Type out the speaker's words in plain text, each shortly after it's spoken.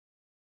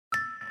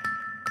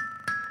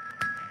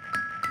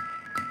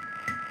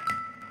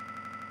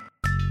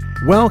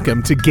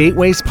Welcome to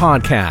Gateway's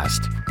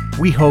podcast.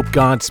 We hope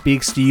God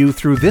speaks to you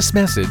through this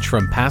message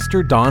from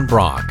Pastor Don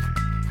Brock.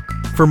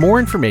 For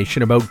more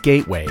information about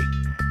Gateway,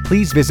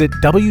 please visit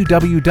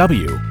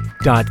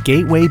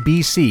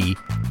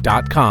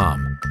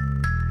www.gatewaybc.com.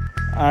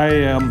 I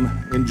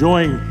am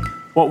enjoying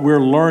what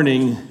we're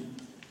learning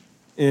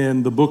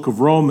in the book of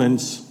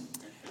Romans.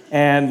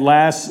 And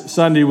last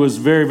Sunday was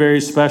very,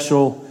 very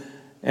special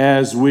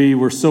as we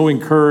were so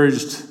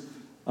encouraged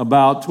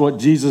about what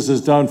Jesus has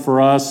done for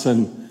us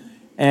and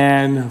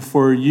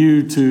for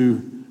you to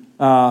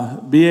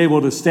be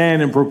able to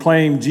stand and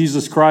proclaim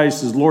Jesus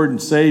Christ as Lord and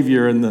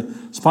Savior, and the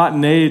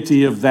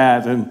spontaneity of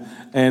that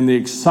and the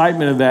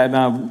excitement of that. And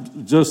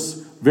I'm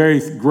just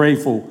very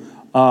grateful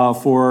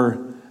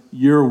for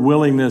your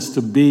willingness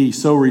to be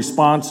so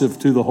responsive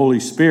to the Holy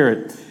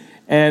Spirit.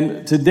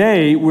 And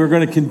today we're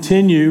going to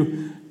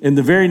continue in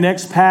the very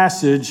next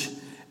passage,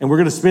 and we're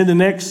going to spend the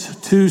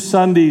next 2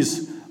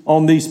 Sundays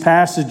on these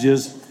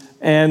passages.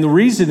 And the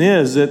reason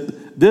is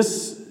that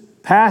this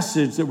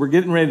passage that we're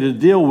getting ready to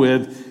deal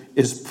with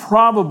is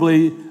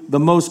probably the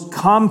most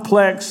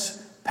complex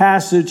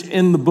passage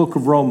in the book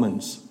of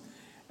Romans.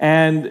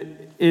 And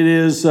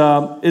it's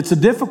a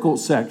difficult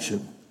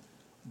section,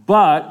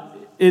 but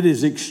it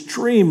is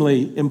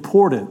extremely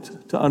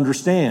important to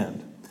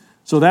understand.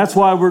 So that's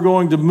why we're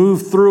going to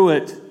move through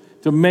it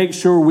to make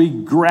sure we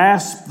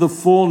grasp the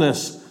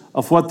fullness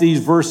of what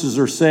these verses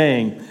are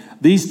saying.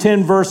 These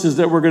 10 verses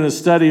that we're going to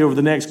study over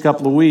the next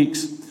couple of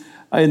weeks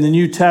in the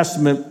New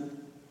Testament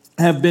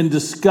have been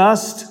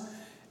discussed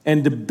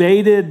and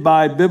debated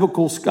by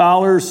biblical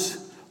scholars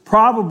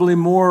probably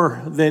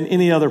more than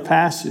any other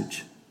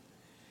passage.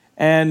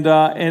 And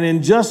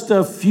in just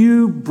a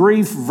few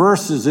brief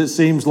verses, it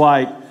seems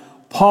like,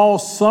 Paul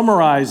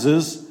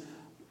summarizes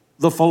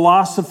the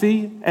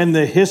philosophy and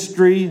the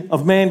history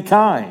of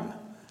mankind.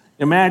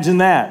 Imagine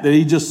that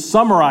he just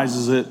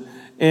summarizes it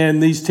in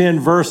these 10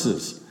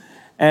 verses.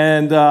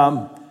 And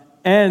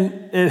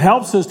it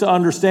helps us to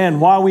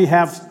understand why we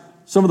have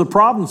some of the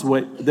problems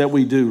that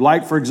we do.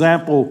 Like, for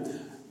example,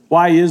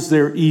 why is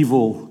there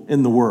evil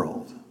in the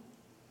world?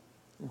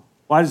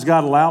 Why does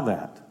God allow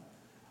that?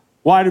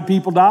 Why do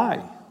people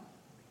die?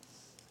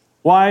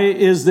 Why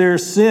is there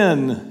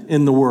sin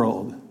in the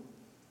world?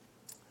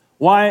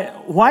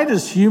 Why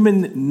does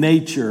human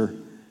nature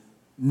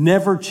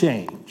never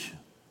change?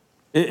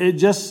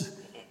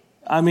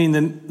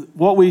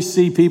 What we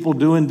see people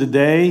doing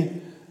today,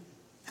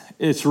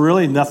 it's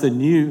really nothing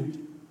new.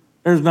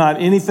 There's not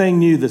anything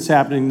new that's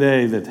happening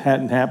today that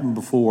hadn't happened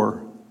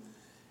before.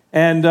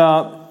 And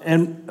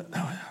some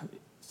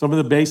of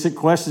the basic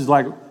questions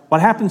like, what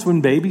happens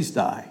when babies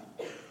die?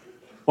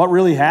 What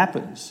really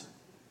happens?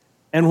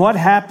 And what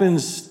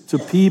happens to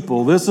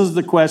people? This is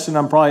the question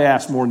I'm probably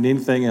asked more than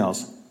anything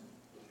else.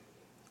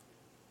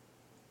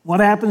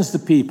 What happens to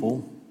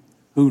people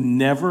who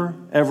never,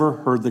 ever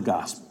heard the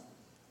gospel?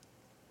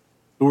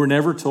 Who were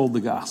never told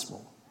the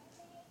gospel?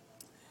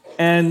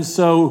 And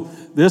so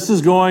this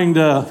is going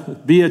to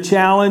be a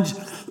challenge.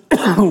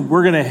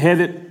 We're going to head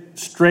it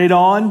straight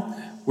on.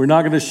 We're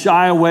not going to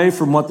shy away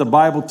from what the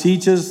Bible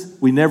teaches.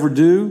 We never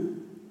do.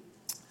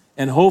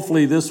 And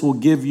hopefully this will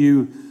give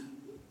you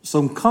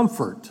some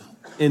comfort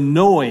in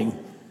knowing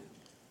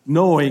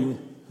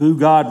who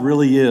God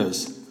really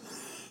is.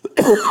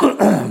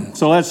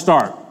 So let's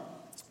start.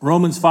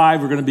 Romans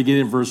 5, we're going to begin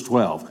in verse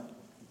 12.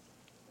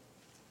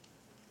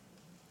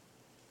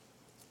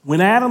 When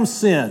Adam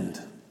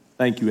sinned,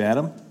 thank you,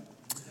 Adam,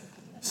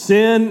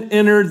 sin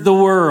entered the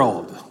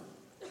world.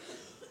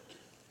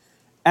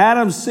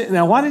 Adam sinned.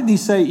 Now, why didn't he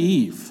say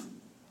Eve?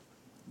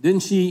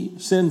 Didn't she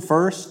sin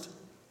first?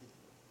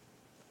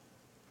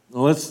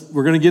 Well,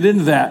 we're going to get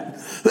into that.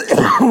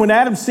 When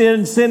Adam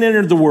sinned, sin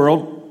entered the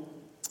world.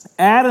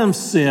 Adam's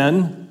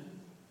sin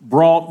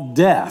brought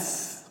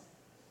death.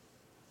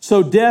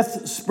 So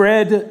death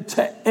spread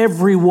to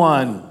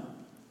everyone,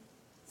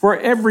 for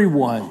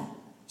everyone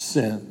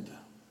sinned.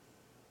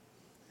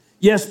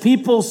 Yes,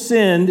 people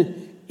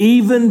sinned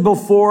even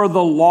before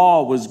the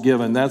law was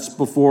given. That's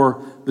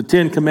before the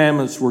 10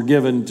 Commandments were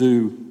given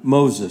to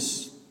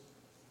Moses.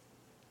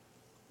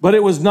 But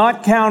it was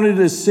not counted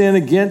as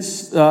sin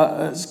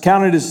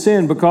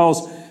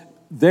because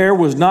there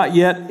was not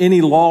yet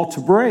any law to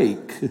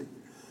break.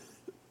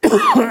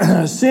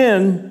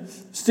 Sin,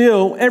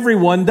 still,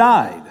 everyone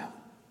died.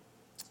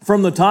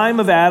 From the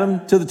time of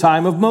Adam to the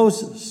time of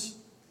Moses.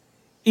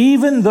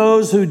 Even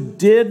those who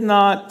did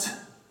not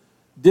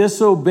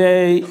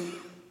disobey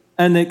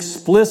an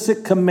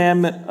explicit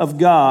commandment of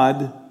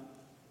God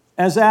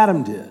as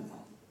Adam did.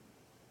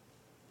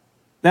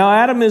 Now,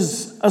 Adam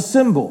is a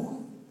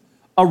symbol,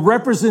 a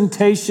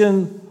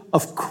representation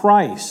of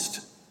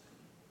Christ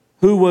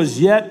who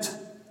was yet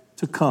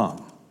to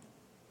come.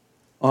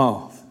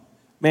 Oh,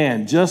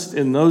 man, just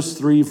in those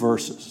 3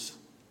 verses,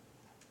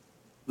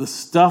 the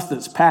stuff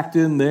that's packed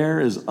in there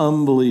is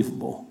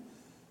unbelievable.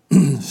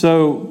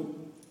 So,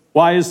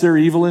 why is there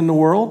evil in the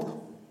world?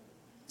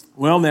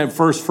 Well, in that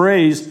first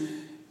phrase,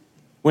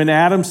 when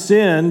Adam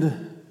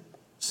sinned,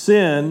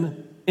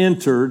 sin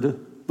entered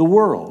the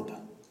world.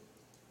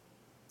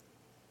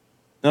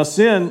 Now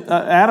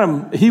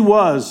Adam, he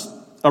was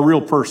a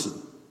real person.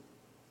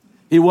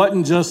 He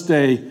wasn't just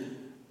a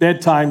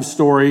bedtime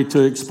story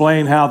to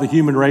explain how the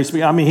human race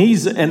began. I mean,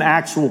 he's an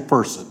actual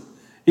person.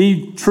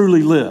 He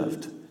truly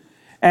lived.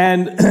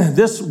 And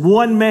this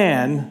one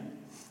man,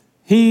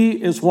 he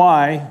is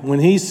why, when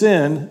he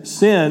sinned,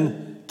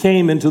 sin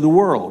came into the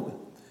world.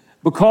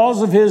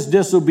 Because of his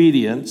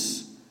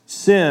disobedience,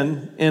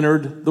 sin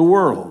entered the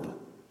world.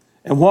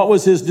 And what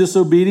was his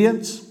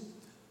disobedience?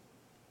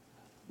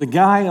 The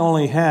guy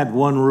only had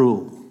one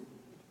rule.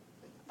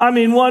 I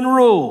mean, one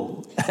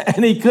rule.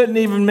 And he couldn't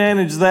even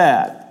manage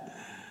that.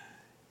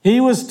 He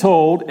was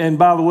told, and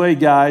by the way,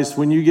 guys,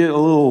 when you get a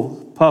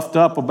little puffed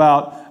up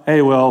about,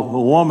 hey, well, the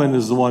woman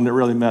is the one that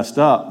really messed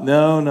up.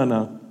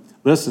 No.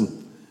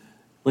 Listen,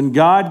 when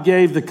God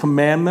gave the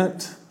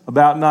commandment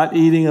about not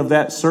eating of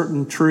that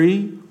certain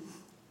tree,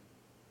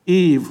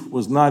 Eve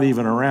was not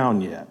even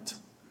around yet.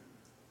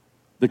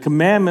 The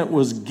commandment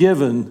was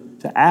given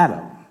to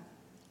Adam.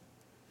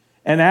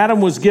 And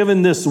Adam was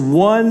given this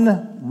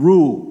one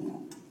rule.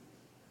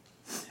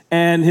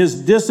 And his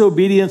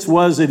disobedience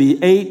was that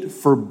he ate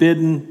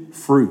forbidden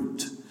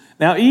fruit.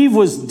 Now, Eve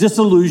was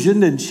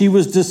disillusioned and she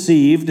was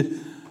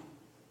deceived,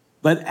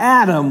 but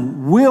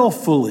Adam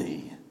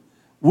willfully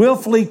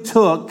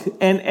took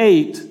and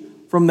ate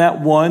from that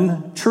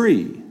one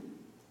tree.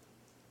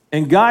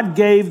 And God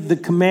gave the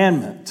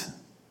commandment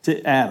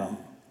to Adam.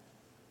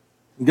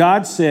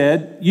 God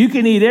said, you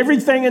can eat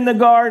everything in the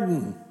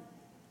garden,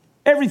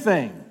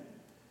 everything,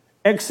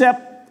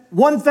 except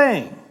one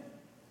thing.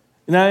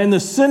 Now, in the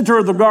center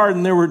of the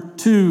garden, there were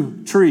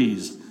two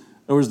trees.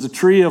 There was the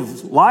tree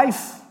of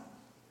life,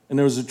 and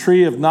there was a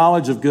tree of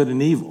knowledge of good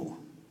and evil.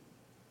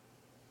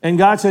 And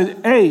God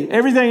said, hey,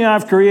 everything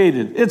I've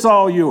created, it's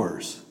all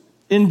yours.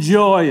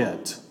 Enjoy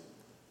it.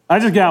 I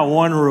just got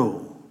one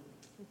rule.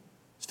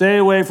 Stay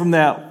away from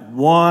that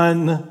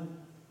one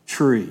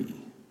tree.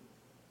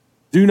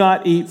 Do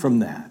not eat from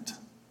that.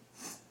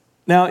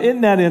 Now,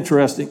 isn't that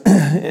interesting?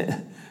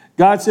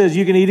 God says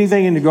you can eat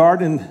anything in the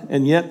garden,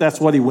 and yet that's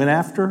what he went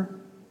after.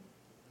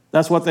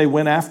 That's what they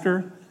went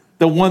after.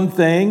 The one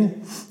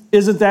thing.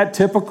 Isn't that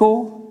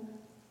typical?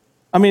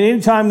 I mean,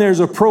 anytime there's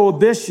a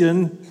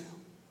prohibition,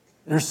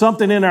 there's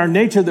something in our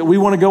nature that we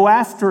want to go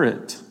after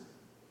it.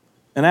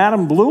 And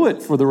Adam blew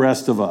it for the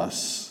rest of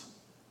us.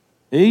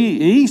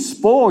 He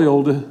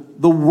spoiled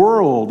the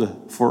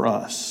world for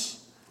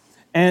us.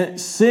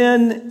 And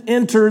sin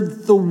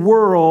entered the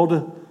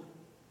world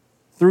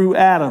through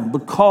Adam,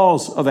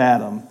 because of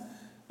Adam.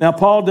 Now,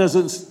 Paul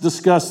doesn't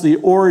discuss the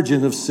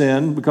origin of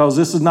sin, because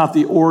this is not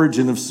the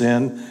origin of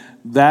sin.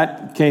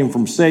 That came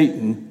from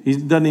Satan. He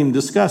doesn't even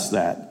discuss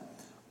that.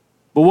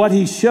 But what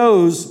he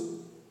shows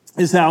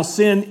is how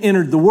sin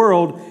entered the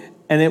world,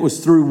 and it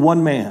was through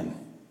one man.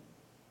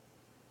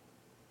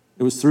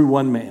 It was through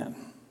one man.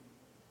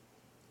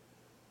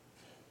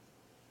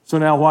 So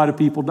now why do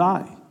people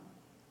die?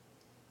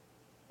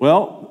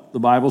 Well, the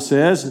Bible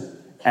says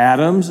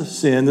Adam's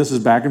sin, this is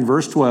back in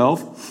verse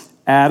 12,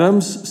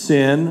 Adam's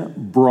sin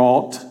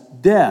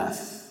brought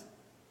death.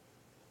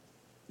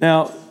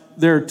 Now,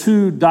 there are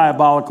two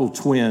diabolical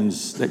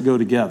twins that go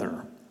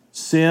together,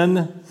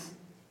 sin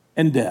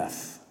and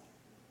death.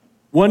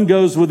 One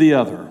goes with the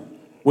other.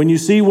 When you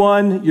see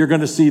one, you're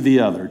going to see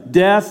the other.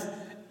 Death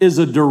is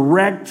a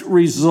direct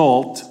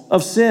result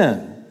of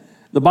sin.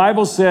 The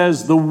Bible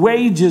says the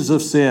wages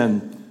of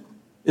sin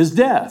is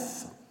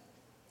death.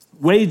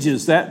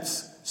 Wages,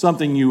 that's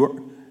something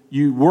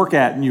you work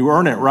at and you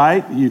earn it,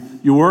 right?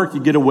 You work,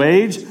 you get a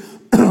wage.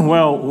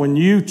 Well, when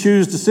you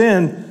choose to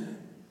sin,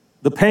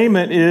 the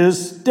payment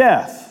is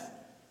death.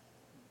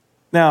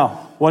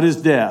 Now, what is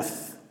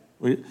death?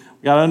 We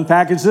got to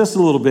unpackage this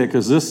a little bit,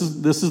 because this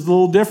is a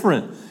little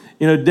different.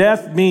 You know,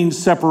 death means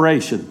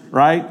separation,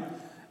 right?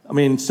 I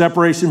mean,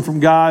 separation from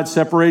God,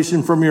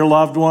 separation from your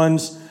loved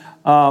ones.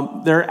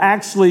 There are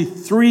actually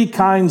three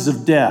kinds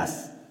of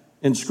death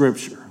in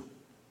Scripture.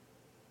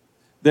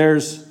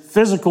 There's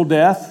physical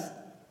death,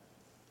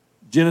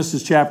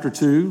 Genesis chapter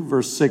 2,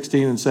 verse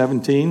 16 and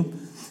 17.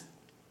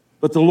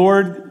 But the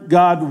Lord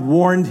God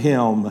warned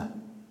him,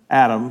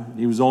 Adam,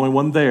 he was the only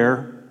one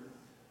there,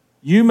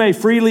 you may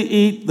freely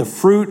eat the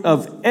fruit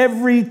of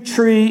every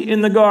tree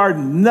in the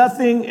garden.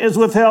 Nothing is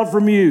withheld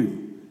from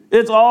you.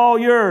 It's all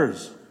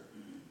yours.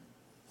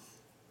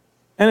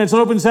 And it's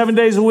open 7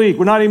 days a week.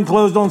 We're not even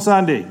closed on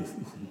Sunday.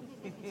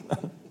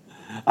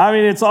 I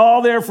mean, it's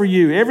all there for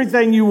you.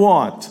 Everything you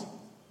want.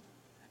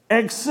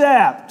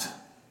 Except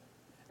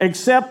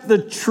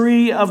the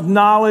tree of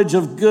knowledge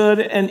of good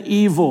and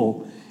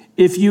evil.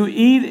 If you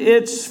eat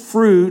its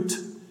fruit,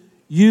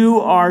 you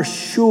are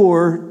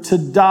sure to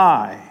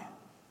die.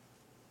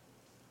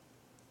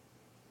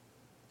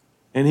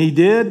 And he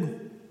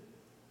did.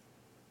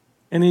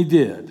 And he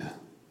did.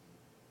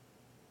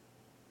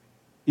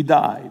 He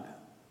died.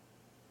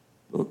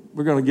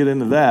 We're going to get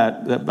into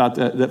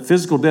that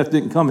physical death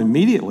didn't come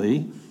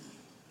immediately,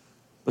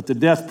 but the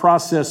death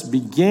process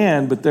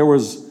began, but there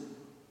was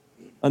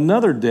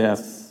another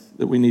death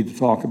that we need to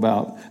talk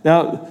about.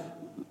 Now,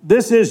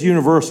 this is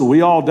universal.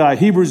 We all die.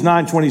 Hebrews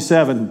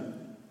 9:27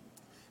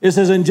 It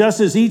says, and just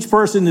as each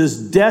person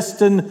is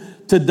destined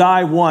to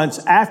die once,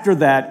 after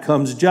that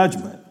comes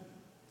judgment.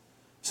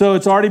 So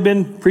it's already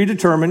been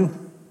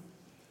predetermined.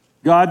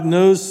 God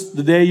knows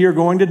the day you're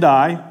going to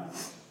die.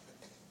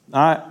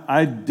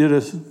 I did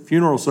a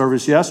funeral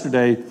service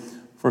yesterday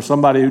for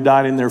somebody who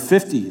died in their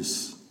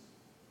 50s.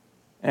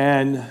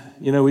 And,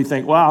 we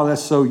think, wow,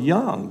 that's so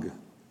young.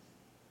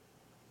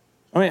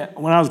 I mean,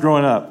 when I was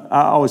growing up,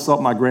 I always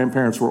thought my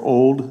grandparents were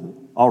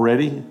old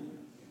already. You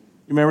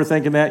remember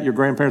thinking that? Your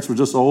grandparents were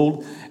just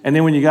old? And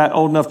then when you got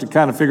old enough to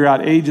kind of figure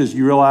out ages,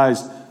 you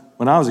realized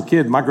when I was a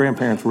kid, my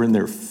grandparents were in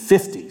their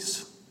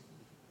 50s.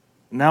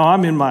 Now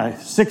I'm in my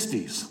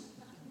 60s.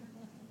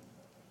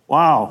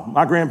 Wow,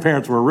 my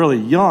grandparents were really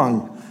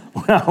young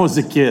when I was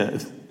a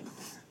kid.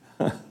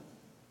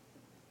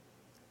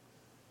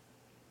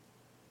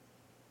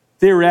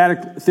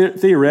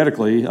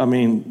 Theoretically,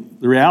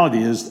 the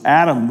reality is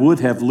Adam would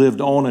have lived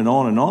on and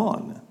on and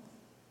on.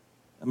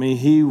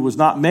 He was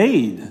not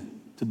made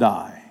to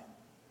die.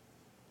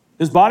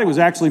 His body was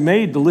actually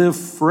made to live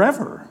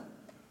forever.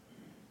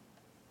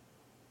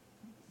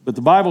 But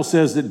the Bible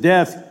says that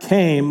death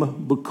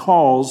came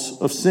because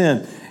of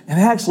sin.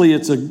 And actually,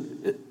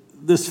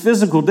 this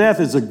physical death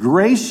is a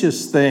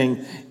gracious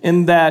thing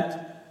in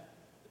that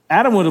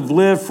Adam would have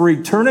lived for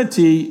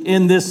eternity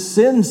in this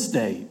sin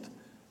state.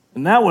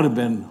 And that would have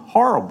been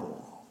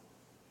horrible.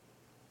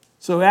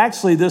 So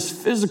actually, this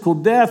physical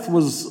death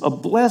was a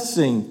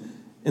blessing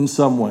in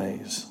some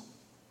ways.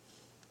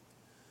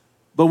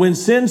 But when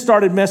sin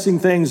started messing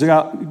things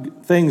up,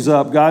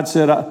 God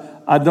said,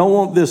 I don't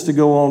want this to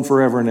go on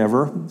forever and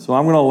ever, so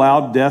I'm going to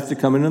allow death to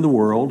come into the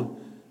world,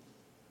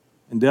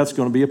 and death's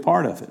going to be a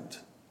part of it.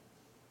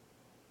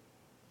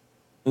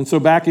 And so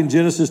back in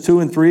Genesis 2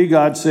 and 3,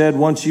 God said,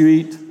 once you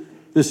eat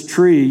this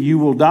tree, you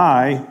will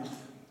die.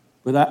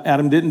 But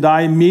Adam didn't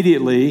die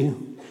immediately.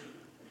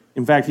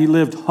 In fact, he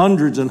lived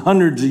hundreds and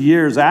hundreds of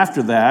years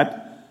after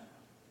that.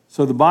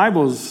 So the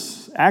Bible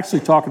is actually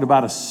talking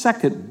about a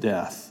second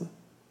death,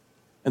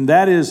 and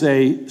that is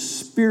a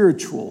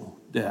spiritual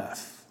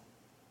death.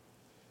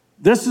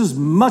 This is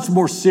much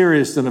more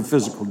serious than a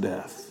physical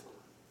death.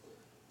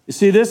 You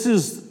see, this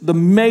is the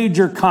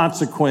major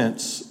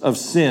consequence of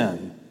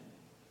sin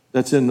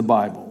that's in the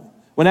Bible.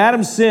 When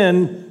Adam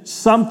sinned,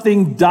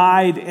 something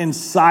died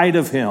inside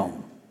of him.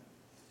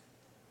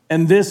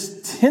 And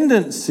this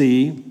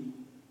tendency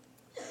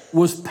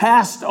was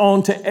passed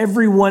on to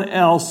everyone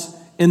else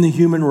in the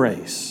human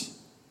race.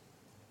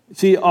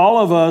 See, all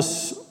of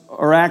us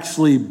are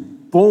actually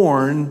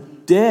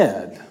born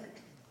dead,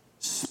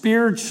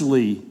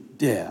 spiritually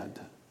dead.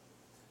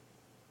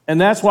 And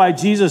that's why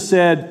Jesus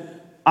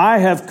said, I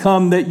have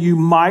come that you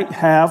might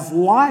have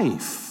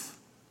life.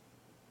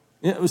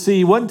 See,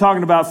 he wasn't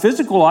talking about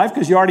physical life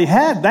because you already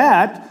had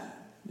that.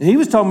 He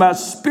was talking about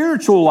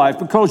spiritual life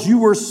because you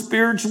were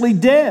spiritually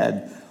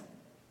dead.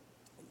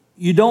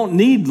 You don't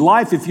need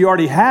life if you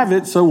already have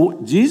it.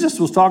 So Jesus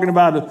was talking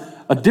about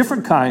a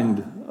different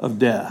kind of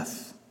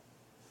death.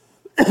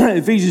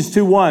 Ephesians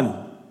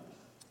 2:1.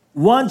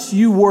 Once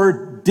you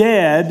were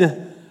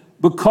dead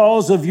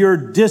because of your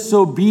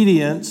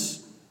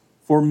disobedience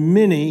for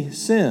many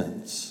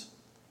sins.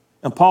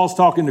 And Paul's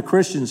talking to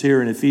Christians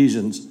here in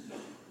Ephesians.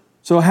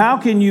 So how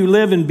can you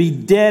live and be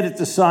dead at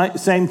the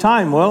same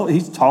time? Well,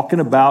 he's talking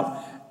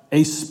about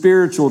a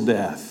spiritual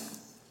death.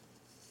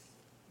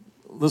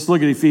 Let's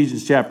look at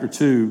Ephesians chapter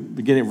 2,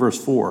 beginning at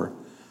verse 4.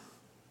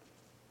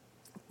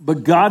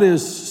 But God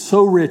is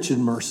so rich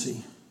in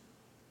mercy,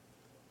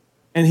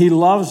 and he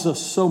loves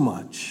us so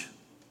much,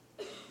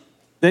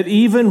 that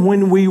even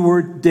when we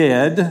were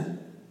dead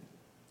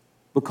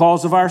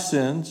because of our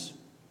sins,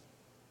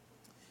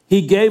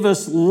 he gave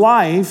us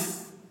life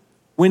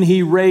when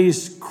he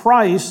raised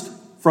Christ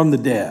from the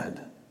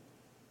dead.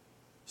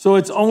 So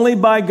it's only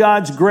by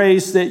God's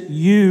grace that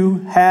you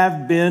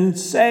have been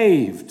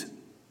saved.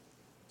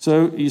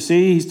 So you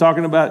see, he's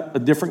talking about a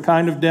different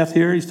kind of death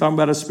here. He's talking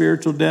about a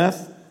spiritual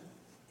death.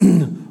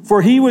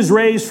 For he was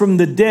raised from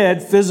the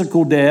dead,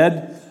 physical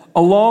dead,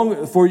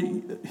 for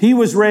he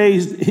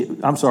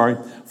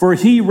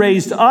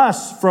raised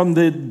us from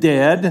the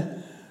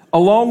dead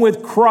along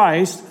with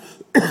Christ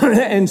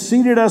and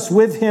seated us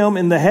with him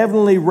in the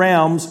heavenly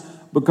realms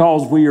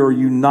because we are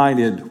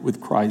united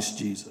with Christ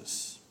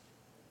Jesus.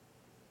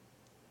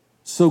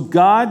 So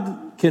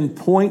God can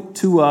point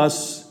to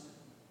us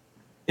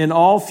in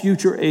all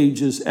future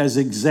ages as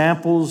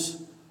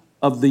examples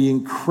of the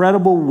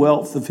incredible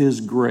wealth of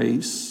his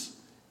grace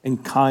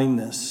and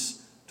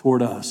kindness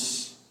toward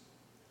us,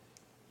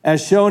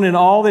 as shown in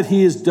all that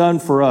he has done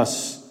for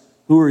us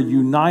who are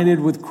united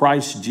with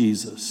Christ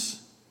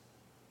Jesus.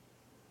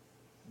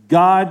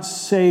 God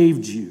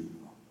saved you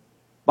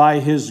by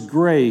his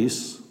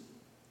grace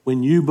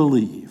when you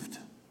believed,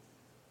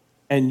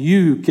 and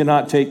you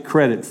cannot take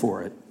credit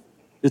for it.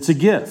 It's a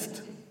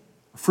gift,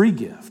 a free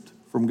gift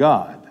from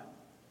God.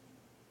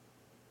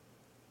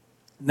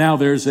 Now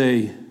there's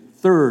a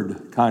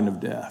third kind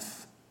of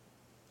death.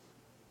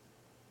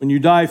 When you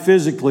die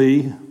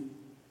physically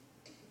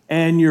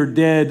and you're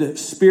dead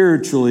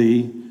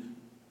spiritually,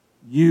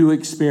 you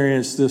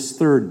experience this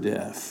third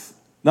death.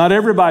 Not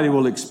everybody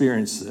will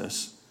experience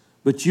this,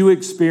 but you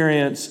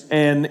experience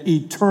an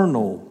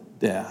eternal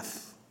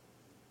death.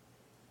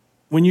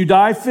 When you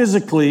die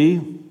physically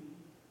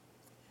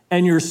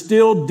and you're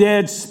still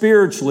dead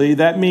spiritually,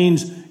 that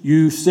means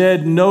you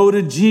said no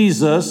to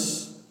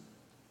Jesus.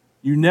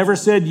 You never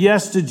said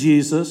yes to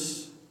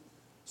Jesus.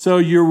 So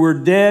you were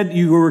dead.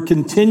 You were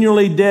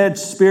continually dead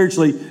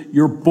spiritually.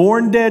 You're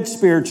born dead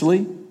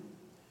spiritually,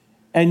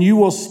 and you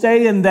will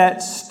stay in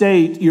that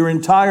state your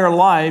entire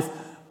life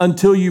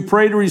until you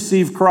pray to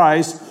receive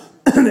Christ.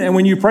 And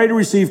when you pray to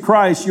receive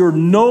Christ, you're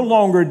no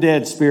longer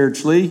dead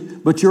spiritually,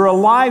 but you're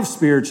alive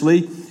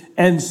spiritually,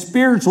 and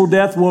spiritual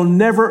death will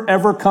never,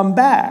 ever come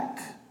back.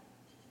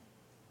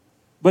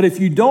 But if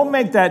you don't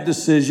make that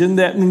decision,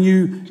 that when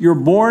you're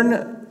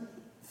born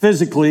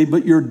physically,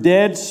 but you're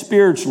dead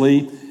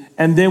spiritually,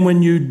 and then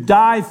when you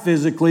die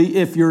physically,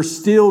 if you're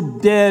still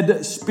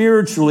dead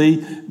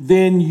spiritually,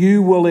 then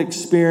you will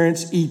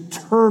experience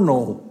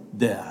eternal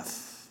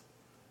death.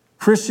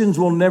 Christians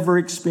will never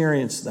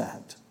experience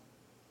that.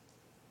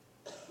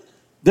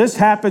 This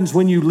happens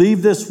when you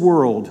leave this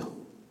world.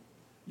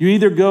 You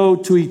either go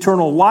to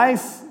eternal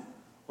life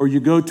or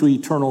you go to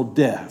eternal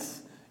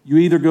death. You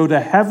either go to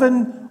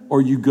heaven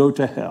or you go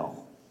to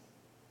hell.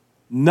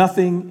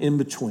 Nothing in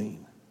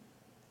between.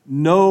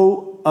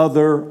 No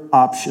other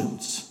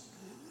options.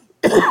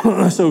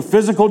 So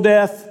physical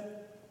death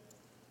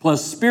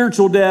plus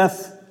spiritual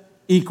death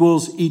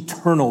equals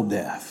eternal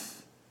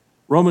death.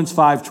 Romans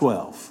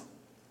 5:12.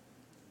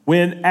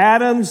 When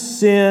Adam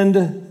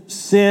sinned,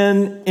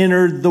 sin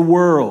entered the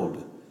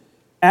world.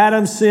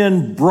 Adam's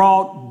sin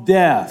brought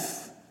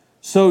death.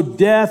 So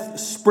death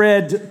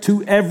spread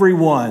to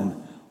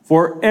everyone,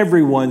 for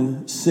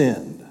everyone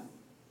sinned.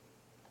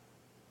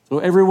 So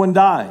everyone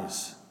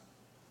dies.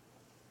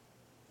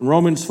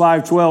 Romans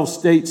 5:12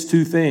 states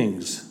two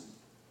things.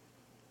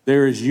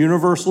 There is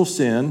universal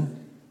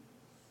sin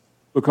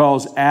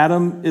because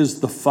Adam is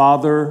the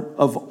father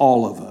of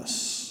all of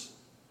us.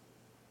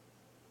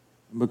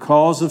 And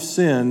because of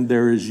sin,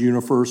 there is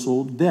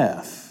universal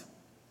death.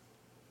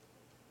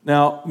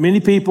 Now, many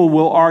people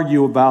will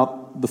argue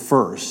about the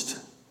first.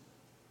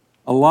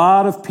 A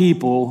lot of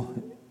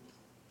people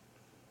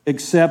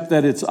accept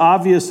that it's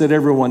obvious that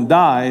everyone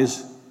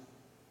dies,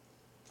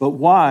 but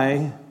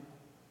why?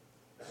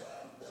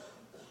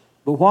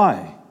 But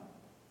why?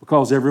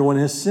 Because everyone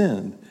has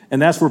sinned.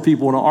 And that's where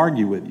people want to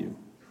argue with you.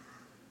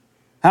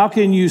 How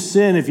can you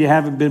sin if you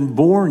haven't been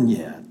born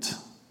yet?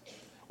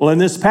 Well, in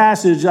this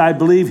passage, I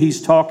believe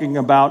he's talking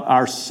about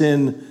our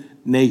sin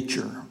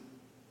nature.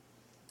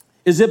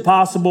 Is it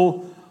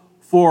possible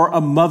for a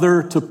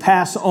mother to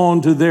pass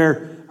on to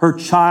her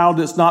child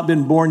that's not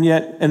been born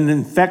yet an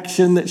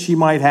infection that she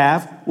might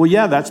have? Well,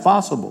 yeah, that's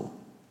possible.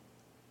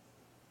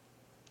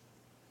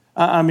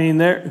 I mean,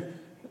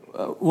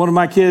 one of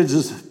my kids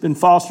has been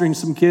fostering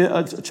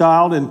a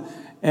child,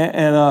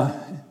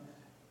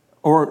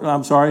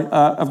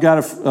 I've got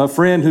a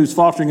friend who's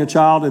fostering a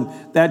child, and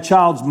that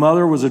child's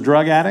mother was a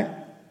drug addict,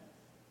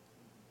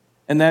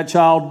 and that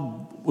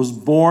child was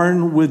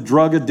born with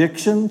drug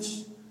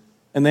addictions,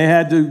 and they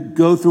had to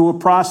go through a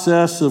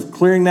process of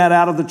clearing that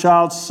out of the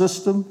child's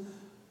system.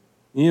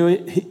 You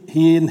know,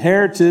 he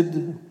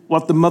inherited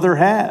what the mother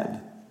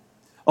had.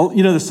 Oh,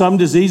 you know, there's some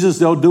diseases,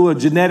 they'll do a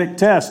genetic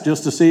test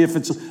just to see if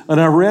it's an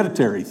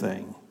hereditary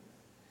thing.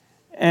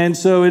 And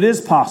so it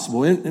is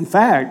possible. In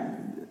fact,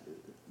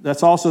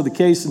 that's also the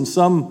case in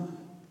some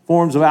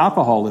forms of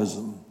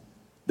alcoholism,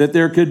 that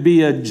there could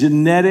be a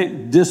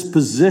genetic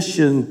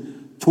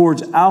disposition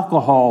towards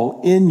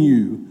alcohol in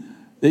you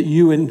that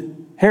you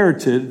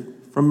inherited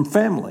from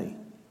family.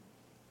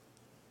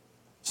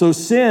 So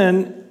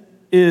sin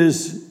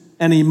is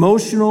an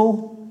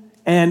emotional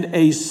and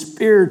a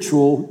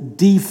spiritual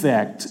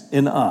defect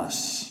in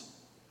us.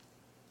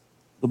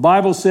 The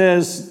Bible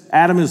says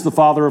Adam is the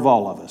father of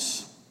all of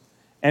us.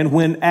 And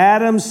when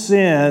Adam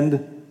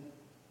sinned,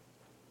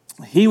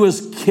 he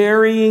was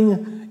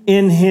carrying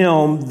in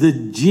him the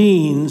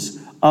genes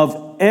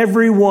of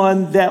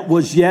everyone that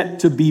was yet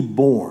to be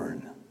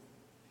born.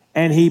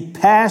 And he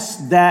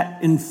passed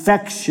that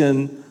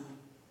infection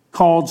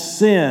called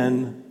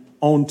sin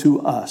onto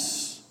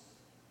us.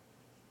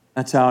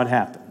 That's how it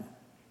happened.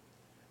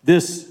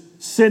 This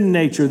sin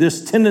nature,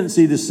 this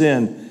tendency to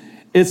sin,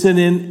 it's an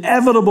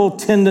inevitable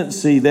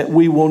tendency that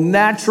we will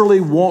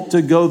naturally want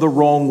to go the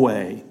wrong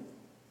way.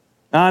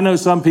 Now, I know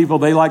some people,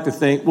 they like to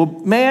think, well,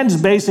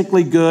 man's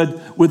basically good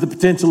with the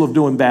potential of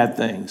doing bad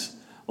things.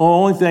 Well, the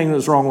only thing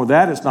that's wrong with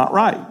that is not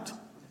right.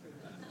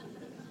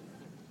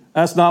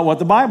 That's not what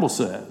the Bible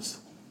says.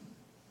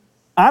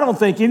 I don't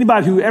think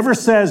anybody who ever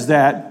says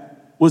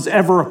that was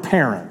ever a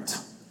parent.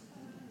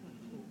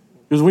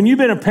 Because when you've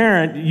been a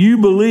parent, you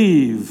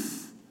believe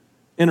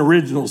in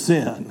original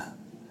sin.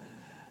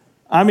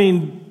 I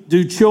mean,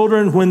 do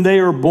children, when they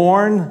are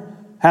born,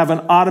 have an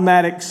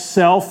automatic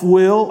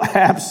self-will?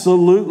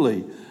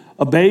 Absolutely.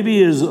 A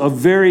baby is a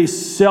very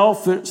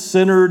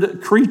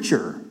self-centered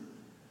creature.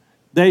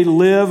 They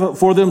live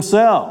for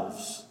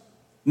themselves,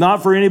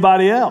 not for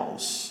anybody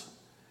else.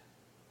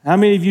 How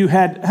many of you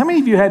had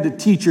to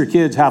teach your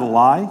kids how to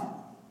lie?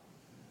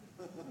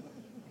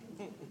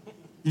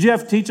 Did you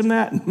have to teach them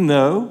that?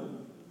 No.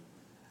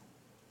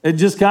 It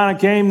just kind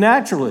of came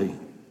naturally.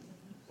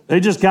 They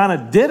just kind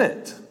of did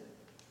it.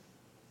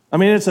 I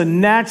mean, it's a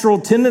natural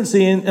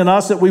tendency in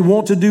us that we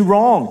want to do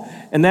wrong.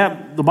 And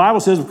that the Bible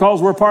says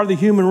because we're part of the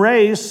human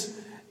race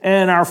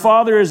and our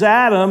father is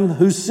Adam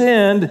who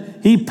sinned,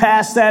 he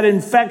passed that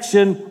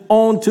infection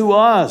on to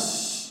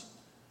us.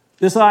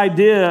 This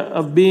idea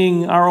of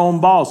being our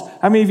own boss.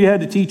 How many of you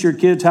had to teach your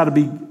kids how to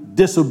be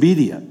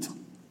disobedient?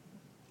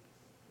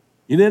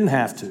 You didn't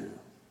have to.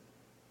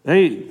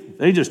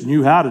 They just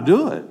knew how to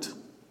do it.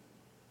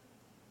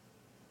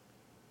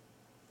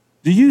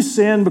 Do you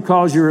sin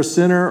because you're a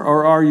sinner,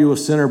 or are you a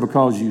sinner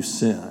because you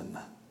sin?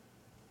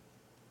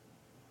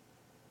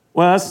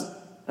 Well,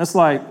 that's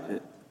like,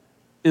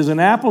 is an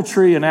apple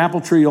tree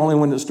only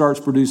when it starts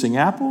producing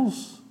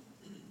apples?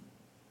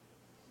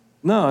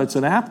 No, it's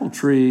an apple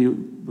tree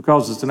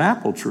because it's an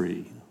apple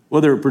tree,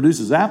 whether it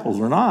produces apples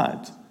or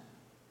not.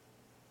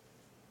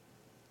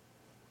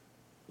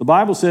 The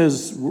Bible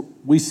says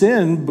we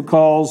sin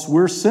because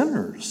we're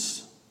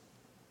sinners.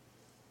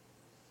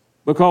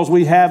 Because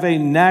we have a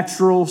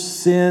natural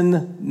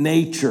sin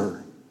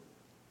nature.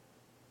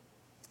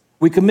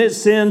 We commit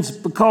sins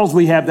because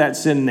we have that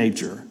sin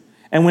nature.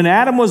 And when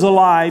Adam was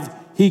alive,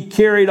 he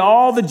carried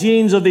all the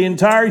genes of the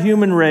entire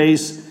human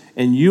race,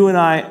 and you and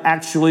I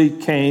actually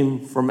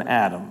came from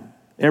Adam,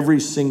 every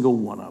single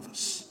one of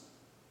us.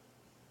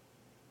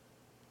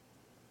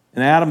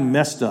 And Adam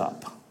messed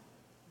up.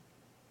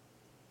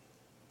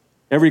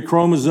 Every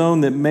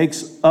chromosome that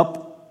makes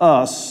up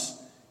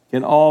us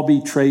can all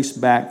be traced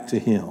back to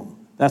him.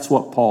 That's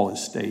what Paul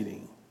is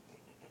stating.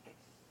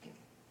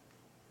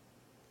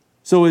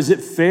 So is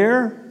it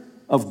fair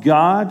of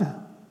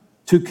God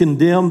to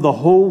condemn the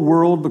whole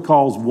world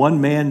because one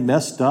man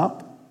messed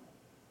up?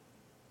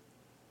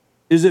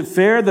 Is it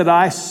fair that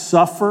I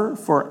suffer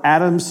for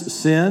Adam's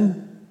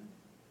sin?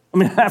 I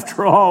mean,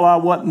 after all, I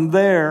wasn't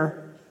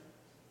there.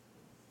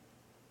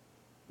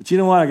 But you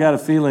know what? I got a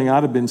feeling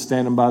I'd have been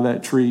standing by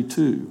that tree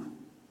too.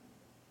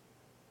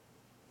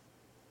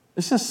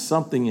 It's just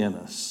something in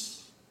us.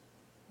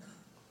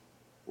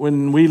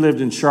 When we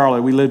lived in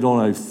Charlotte, we lived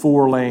on a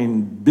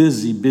 4-lane,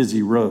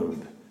 busy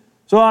road.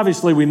 So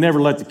obviously we never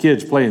let the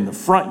kids play in the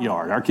front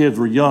yard. Our kids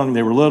were young,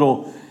 they were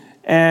little.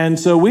 And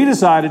so we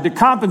decided to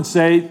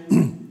compensate.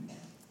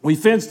 We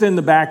fenced in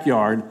the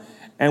backyard,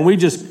 and we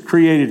just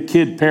created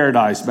kid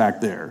paradise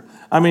back there.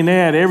 I mean, they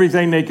had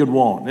everything they could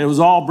want. It was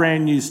all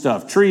brand new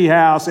stuff. Tree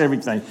house,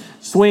 everything.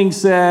 Swing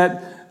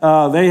set.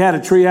 They had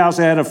a tree house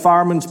that had a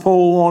fireman's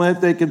pole on it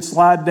they could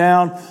slide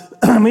down.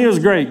 I mean, it was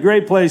great.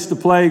 Great place to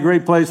play.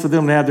 Great place for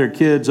them to have their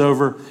kids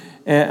over.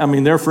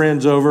 Their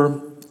friends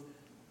over.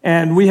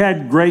 And we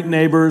had great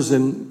neighbors.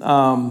 And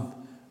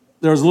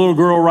there was a little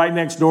girl right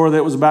next door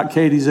that was about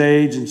Katie's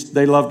age, and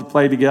they loved to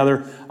play together.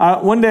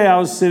 One day I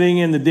was sitting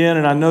in the den,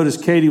 and I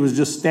noticed Katie was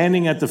just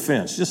standing at the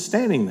fence, just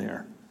standing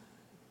there.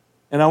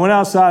 And I went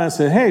outside and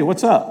said, "Hey,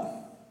 what's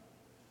up?"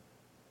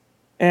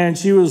 And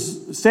she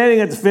was standing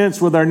at the fence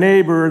with our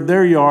neighbor,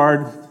 their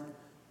yard,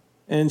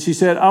 and she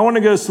said, "I want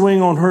to go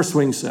swing on her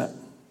swing set."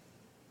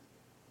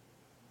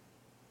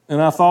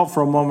 And I thought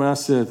for a moment, I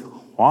said,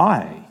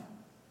 "Why?"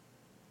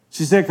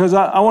 She said, "Because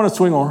I want to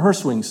swing on her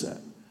swing set."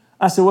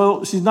 I said,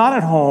 "Well, she's not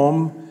at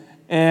home,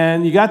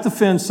 and you got the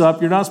fence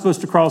up. You're not supposed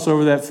to cross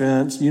over that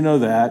fence. You know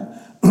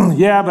that."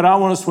 "Yeah, but I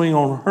want to swing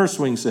on her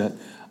swing set."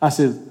 I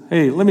said,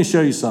 "Hey, let me show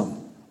you something.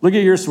 Look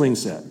at your swing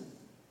set.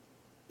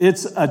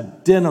 It's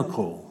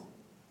identical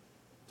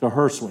to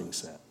her swing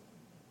set.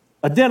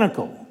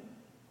 Identical.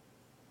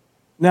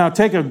 Now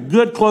take a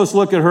good close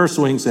look at her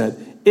swing set.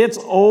 It's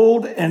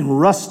old and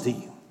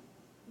rusty.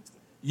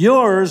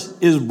 Yours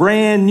is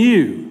brand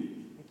new."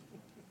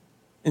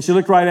 And she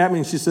looked right at me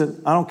and she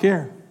said, "I don't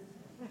care.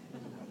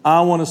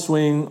 I want to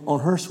swing on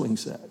her swing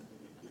set."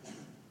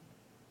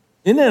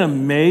 Isn't it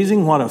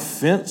amazing what a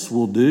fence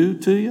will do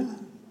to you?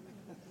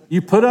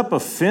 You put up a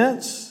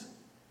fence,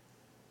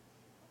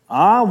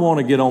 I want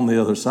to get on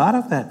the other side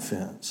of that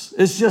fence.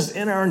 It's just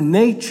in our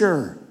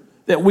nature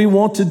that we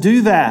want to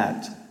do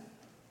that.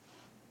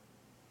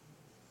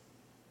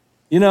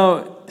 You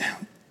know,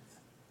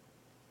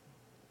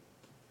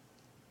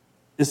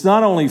 it's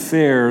not only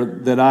fair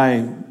that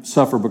I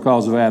suffer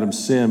because of Adam's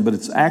sin, but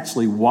it's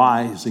actually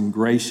wise and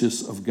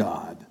gracious of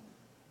God.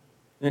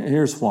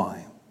 Here's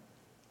why.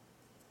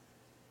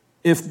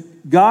 If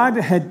God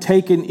had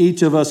taken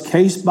each of us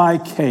case by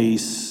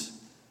case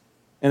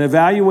and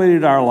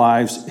evaluated our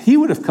lives, he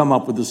would have come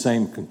up with the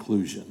same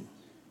conclusion.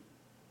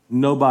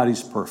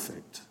 Nobody's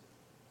perfect.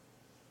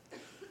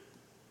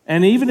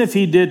 And even if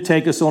he did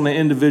take us on an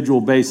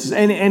individual basis,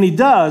 and he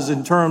does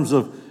in terms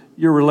of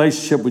your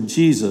relationship with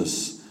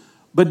Jesus,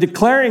 but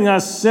declaring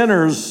us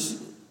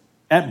sinners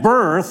at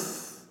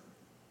birth,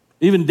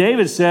 even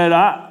David said,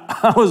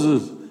 I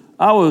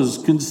was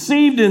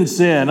conceived in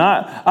sin.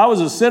 I was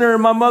a sinner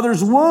in my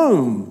mother's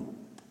womb.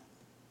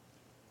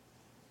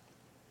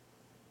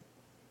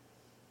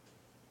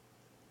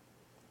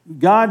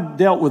 God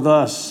dealt with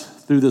us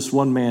through this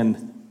one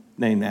man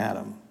named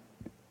Adam.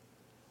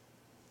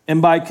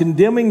 And by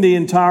condemning the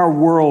entire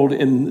world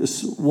in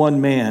this one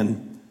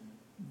man,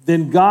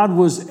 then God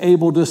was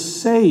able to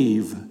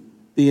save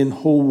the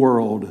whole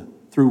world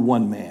through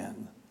one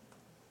man,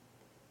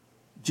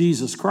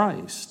 Jesus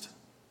Christ.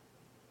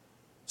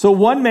 So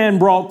one man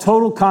brought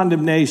total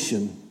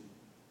condemnation,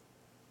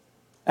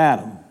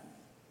 Adam.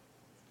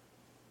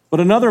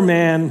 But another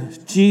man,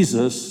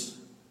 Jesus,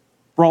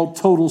 brought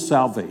total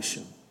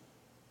salvation.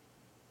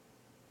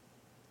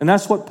 And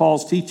that's what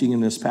Paul's teaching in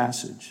this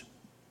passage.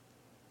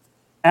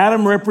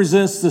 Adam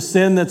represents the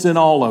sin that's in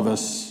all of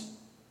us,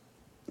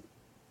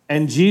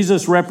 and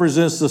Jesus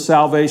represents the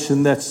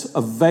salvation that's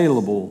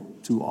available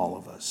to all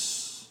of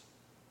us.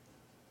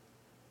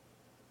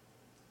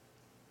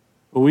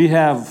 But we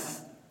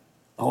have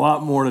a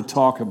lot more to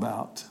talk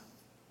about.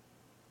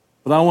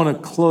 But I want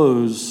to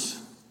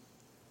close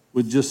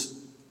with just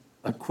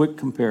a quick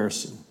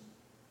comparison.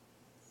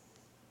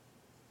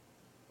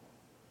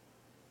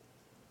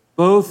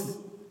 Both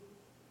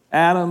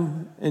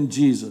Adam and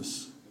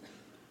Jesus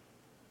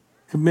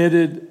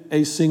committed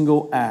a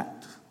single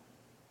act.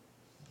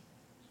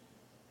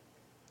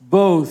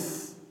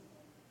 Both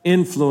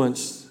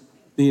influenced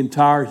the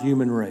entire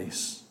human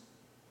race.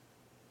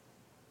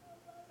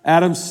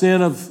 Adam's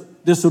sin of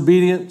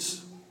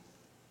disobedience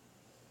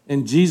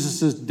and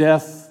Jesus'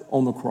 death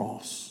on the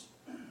cross.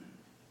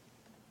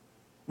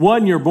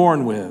 One you're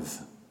born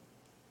with,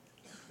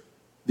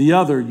 the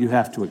other you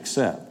have to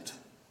accept.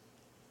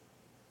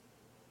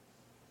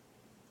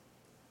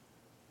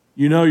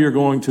 You know you're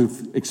going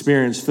to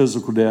experience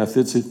physical death.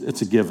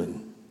 It's a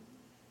given.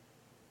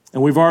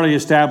 And we've already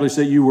established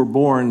that you were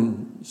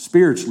born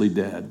spiritually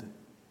dead,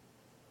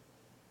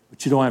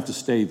 but you don't have to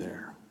stay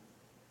there.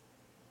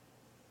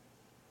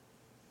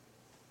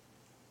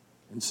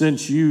 And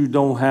since you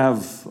don't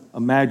have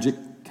a magic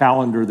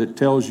calendar that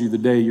tells you the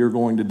day you're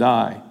going to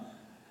die,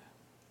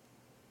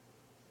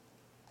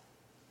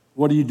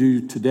 what do you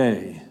do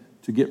today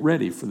to get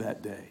ready for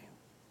that day?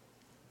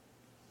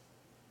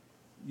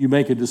 You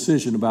make a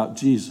decision about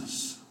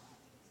Jesus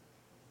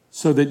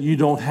so that you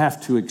don't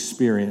have to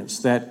experience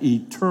that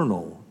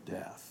eternal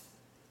death.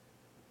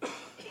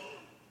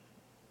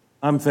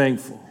 I'm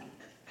thankful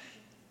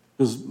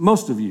because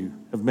most of you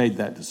have made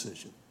that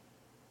decision.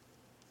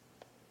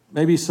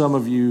 Maybe some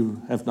of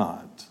you have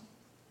not.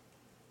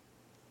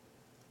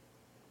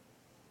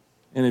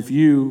 And if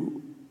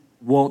you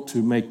want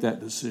to make that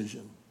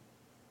decision,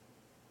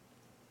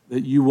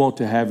 that you want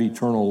to have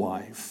eternal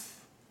life,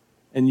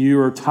 and you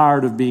are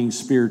tired of being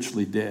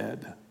spiritually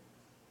dead,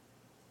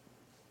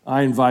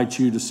 I invite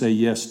you to say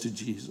yes to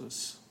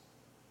Jesus.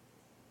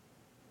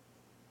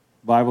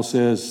 The Bible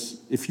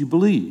says, if you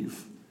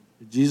believe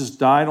that Jesus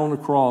died on the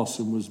cross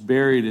and was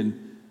buried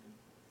and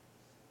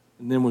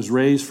then was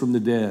raised from the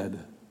dead,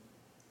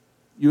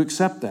 you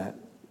accept that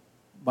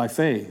by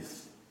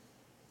faith,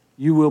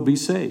 you will be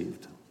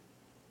saved.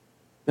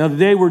 Now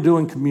today we're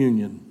doing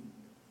communion.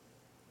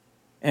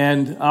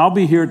 And I'll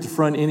be here at the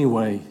front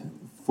anyway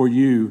for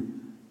you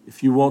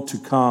if you want to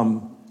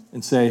come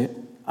and say,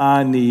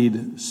 I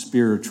need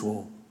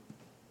spiritual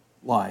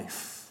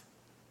life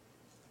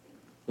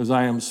because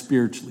I am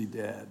spiritually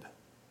dead.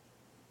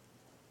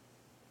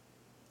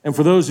 And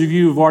for those of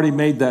you who've already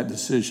made that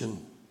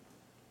decision,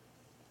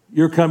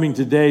 you're coming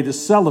today to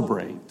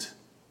celebrate,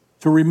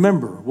 to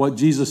remember what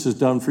Jesus has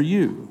done for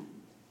you.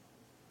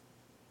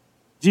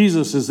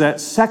 Jesus is that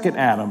second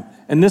Adam,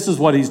 and this is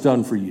what he's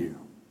done for you.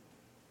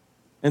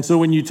 And so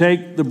when you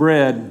take the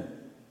bread,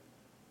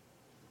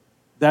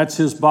 that's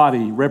his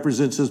body,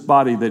 represents his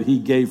body that he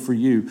gave for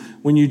you.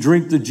 When you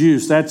drink the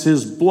juice, that's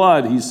his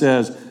blood, he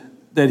says,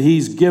 that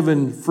he's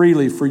given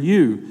freely for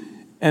you.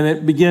 And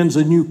it begins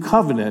a new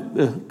covenant,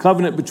 the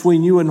covenant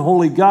between you and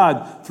holy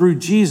God through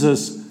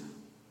Jesus,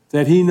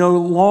 that he no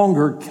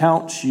longer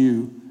counts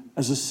you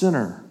as a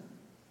sinner,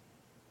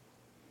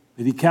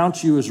 that he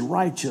counts you as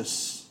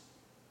righteous.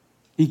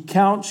 He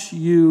counts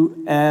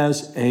you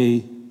as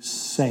a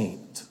saint.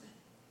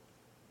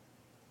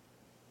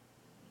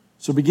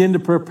 So begin to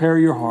prepare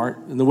your heart.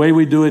 And the way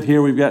we do it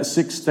here, we've got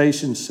 6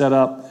 stations set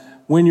up.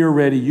 When you're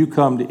ready, you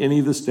come to any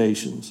of the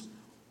stations.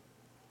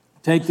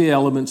 Take the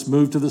elements,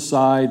 move to the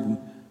side, and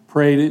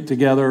pray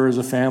together as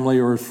a family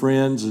or as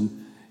friends,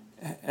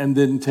 and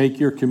then take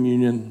your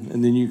communion,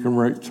 and then you can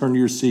return to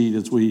your seat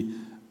as we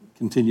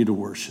continue to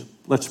worship.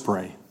 Let's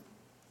pray.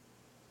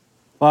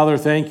 Father,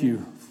 thank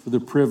you for the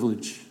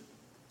privilege,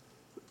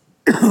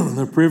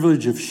 the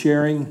privilege of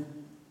sharing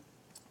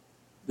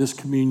this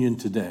communion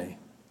today.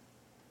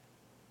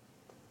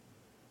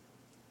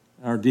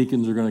 Our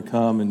deacons are going to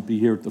come and be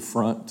here at the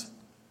front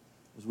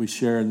as we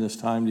share in this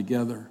time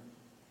together.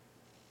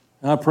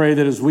 And I pray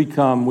that as we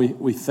come,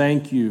 we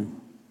thank you.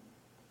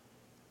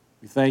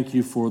 We thank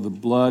you for the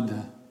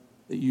blood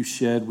that you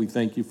shed. We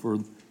thank you for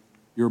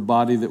your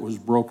body that was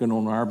broken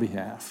on our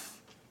behalf.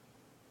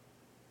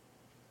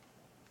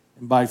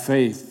 And by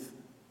faith,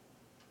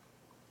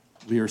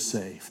 we are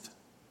saved.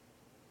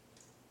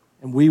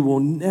 And we will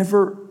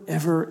never,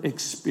 ever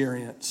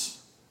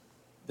experience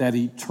that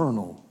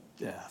eternal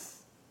death.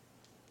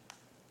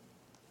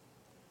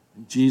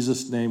 In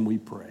Jesus' name we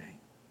pray.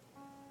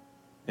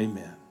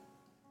 Amen.